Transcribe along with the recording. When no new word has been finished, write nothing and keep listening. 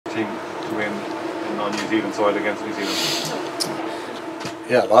team to win in non-New Zealand side against New Zealand?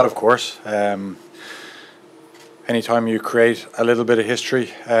 Yeah, a lot, of course. Anytime you create a little bit of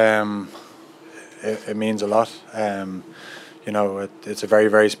history, it means a lot. You know, it's a very,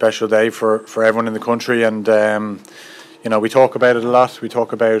 very special day for everyone in the country, and you know, we talk about it a lot. We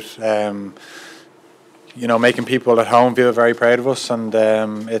talk about you know, making people at home feel very proud of us, and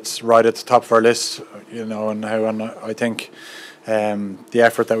it's right at the top of our list. You know, and I think the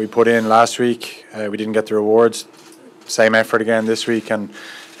effort that we put in last week, we didn't get the rewards. Same effort again this week, and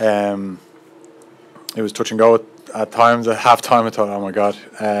it was touch and go at times. At half time, I thought, oh my God,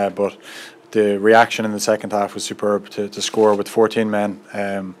 but the reaction in the second half was superb to score with 14 men,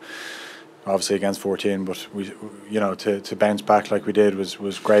 obviously against 14, but we, you know, to bounce back like we did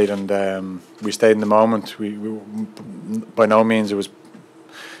was great, and we stayed in the moment. We by no means it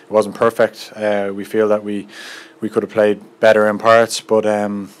wasn't perfect. We feel that we could have played better in parts, but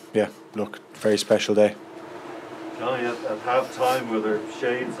yeah, look, very special day. Johnny, at half time, were there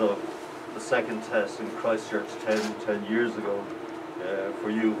shades of the second test in Christchurch 10 years ago for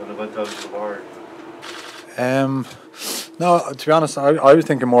you when it went down to the wire? No, to be honest, I was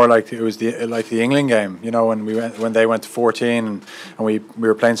thinking more like it was the England game. You know, when they went to 14 and we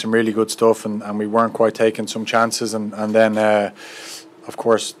were playing some really good stuff, and we weren't quite taking some chances, and then of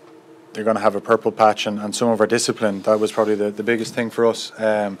course they're going to have a purple patch and some of our discipline. That was probably the biggest thing for us,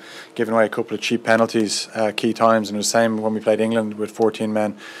 giving away a couple of cheap penalties key times, and it was the same when we played England with 14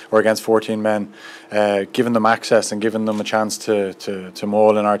 men or against 14 men, giving them access and giving them a chance to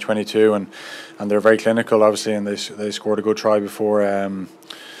maul in our 22, and they're very clinical obviously, and they scored a good try before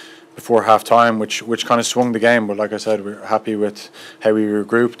half time, which kind of swung the game. But like I said, we're happy with how we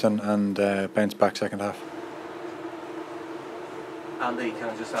regrouped and bounced back second half. Andy, can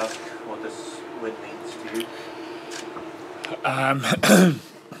I just ask what this win means to you?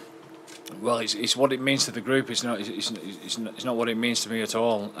 Well, it's what it means to the group. It's not what it means to me at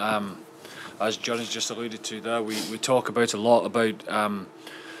all. As Johnny's just alluded to there, we talk about a lot about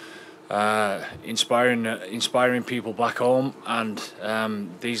inspiring people back home, and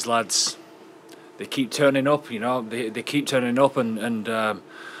these lads, they keep turning up. You know, they keep turning up and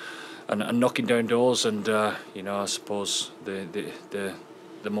knocking down doors, and you know, I suppose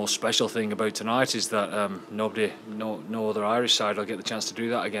the most special thing about tonight is that no other Irish side will get the chance to do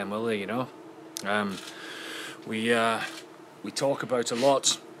that again, will they? You know, we talk about a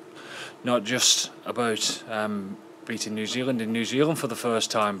lot, not just about beating New Zealand in New Zealand for the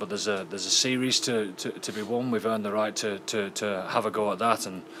first time, but there's a series to be won. We've earned the right to have a go at that,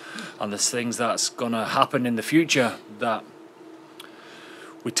 and there's things that's going to happen in the future that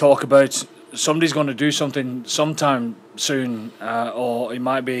we talk about. Somebody's going to do something sometime soon, or it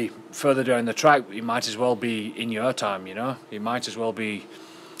might be further down the track. It might as well be in your time, you know. It might as well be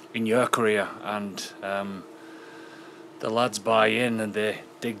in your career, and the lads buy in and they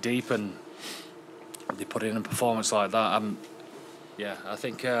dig deep and they put in a performance like that. Yeah, I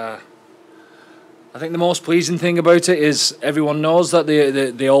think the most pleasing thing about it is everyone knows that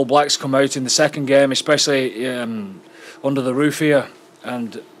the All Blacks come out in the second game, especially under the roof here,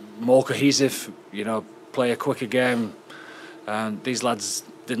 and more cohesive, you know, play a quicker game, and these lads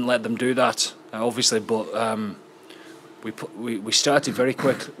didn't let them do that, obviously, but we started very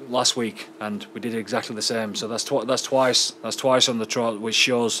quick last week, and we did exactly the same. So that's twice on the trot, which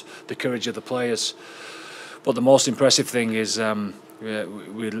shows the courage of the players. But the most impressive thing is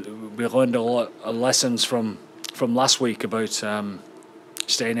we learned a lot of lessons from last week about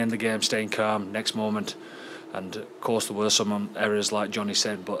staying in the game, staying calm, next moment. And of course there were some errors, like Johnny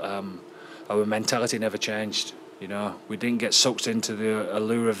said, but our mentality never changed. You know, we didn't get sucked into the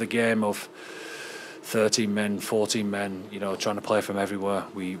allure of the game of 13 men, 14 men, you know, trying to play from everywhere.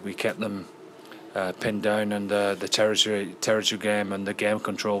 We kept them pinned down, and the territory game and the game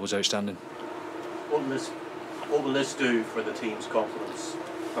control was outstanding. What will this do for the team's confidence,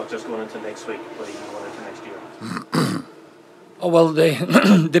 not just going into next week, but even going into next year? Oh well, they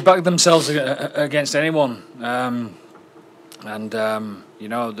they back themselves against anyone, and you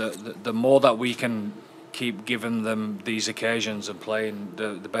know, the more that we can keep giving them these occasions and playing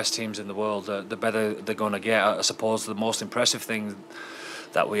the best teams in the world, the better they're going to get. I suppose the most impressive thing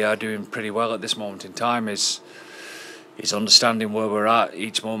that we are doing pretty well at this moment in time is understanding where we're at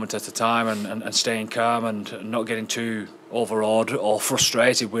each moment at a time, and staying calm and not getting too overawed or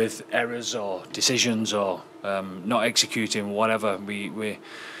frustrated with errors or decisions or not executing whatever.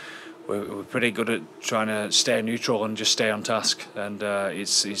 We're pretty good at trying to stay neutral and just stay on task, and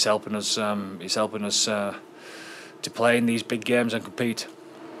it's helping us. It's helping us to play in these big games and compete.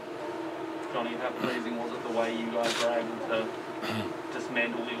 Johnny, how pleasing was it the way you guys were able to just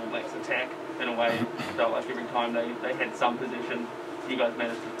dismantle the All Blacks attack in a way. It felt like every time they had some possession, you guys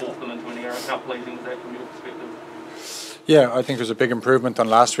managed to force them into an error. How pleasing was that from your perspective? Yeah, I think there's a big improvement on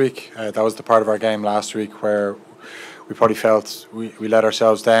last week. That was the part of our game last week where we probably felt we let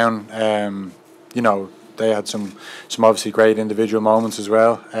ourselves down. You know, they had some obviously great individual moments as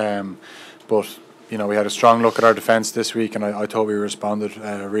well. But you know, we had a strong look at our defence this week, and I thought we responded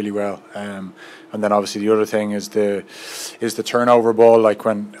really well. And then obviously the other thing is the turnover ball. Like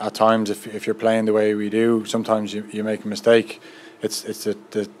when at times if you're playing the way we do, sometimes you make a mistake. It's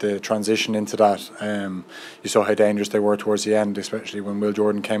the transition into that. You saw how dangerous they were towards the end, especially when Will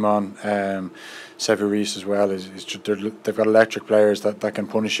Jordan came on. Sevu Reece as well. They've got electric players that can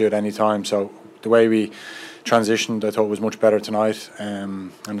punish you at any time. So the way we transitioned, I thought was much better tonight,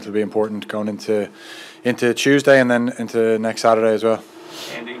 and it'll be important going into Tuesday and then into next Saturday as well.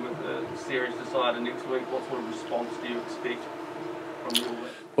 Andy, with the series decided next week, what sort of response do you expect from the All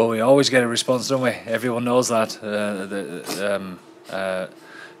Blacks? Well, we always get a response, don't we? Everyone knows that.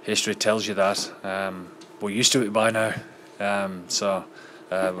 History tells you that. We're used to it by now, so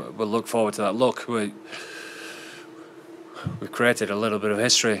we'll look forward to that. Look, we've created a little bit of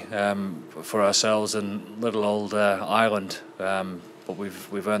history for ourselves in little old Ireland, but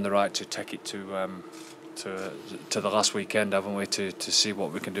we've earned the right to take it to the last weekend, haven't we? To see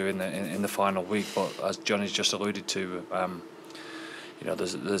what we can do in the final week. But as Johnny's just alluded to, you know,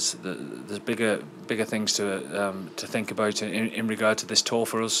 there's bigger things to think about in regard to this tour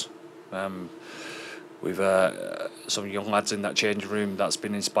for us. We've some young lads in that changing room that's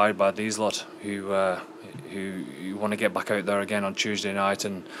been inspired by these lot who want to get back out there again on Tuesday night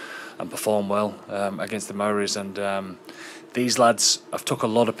and perform well against the Maoris. And these lads have took a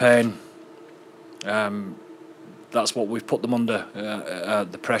lot of pain. That's what we've put them under,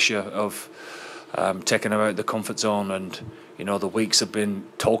 the pressure of taking them out of the comfort zone. And you know, the weeks have been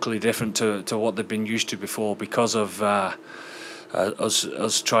totally different to what they've been used to before because of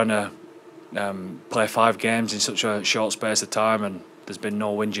us trying to play 5 games in such a short space of time, and there's been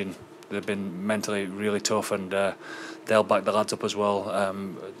no whinging. They've been mentally really tough, and they'll back the lads up as well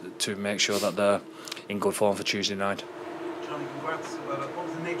to make sure that they're in good form for Tuesday night. Johnny, congrats. What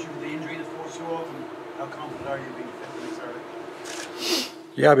was the nature of the injury that forced you off, and how confident are you being fit for next Saturday?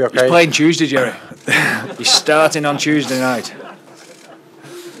 Yeah, I'll be okay. He's playing Tuesday, Jerry. He's starting on Tuesday night.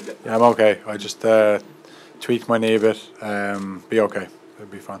 Yeah, I'm okay. I just tweaked my knee a bit. Be okay. It'll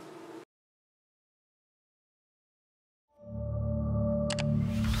be fine.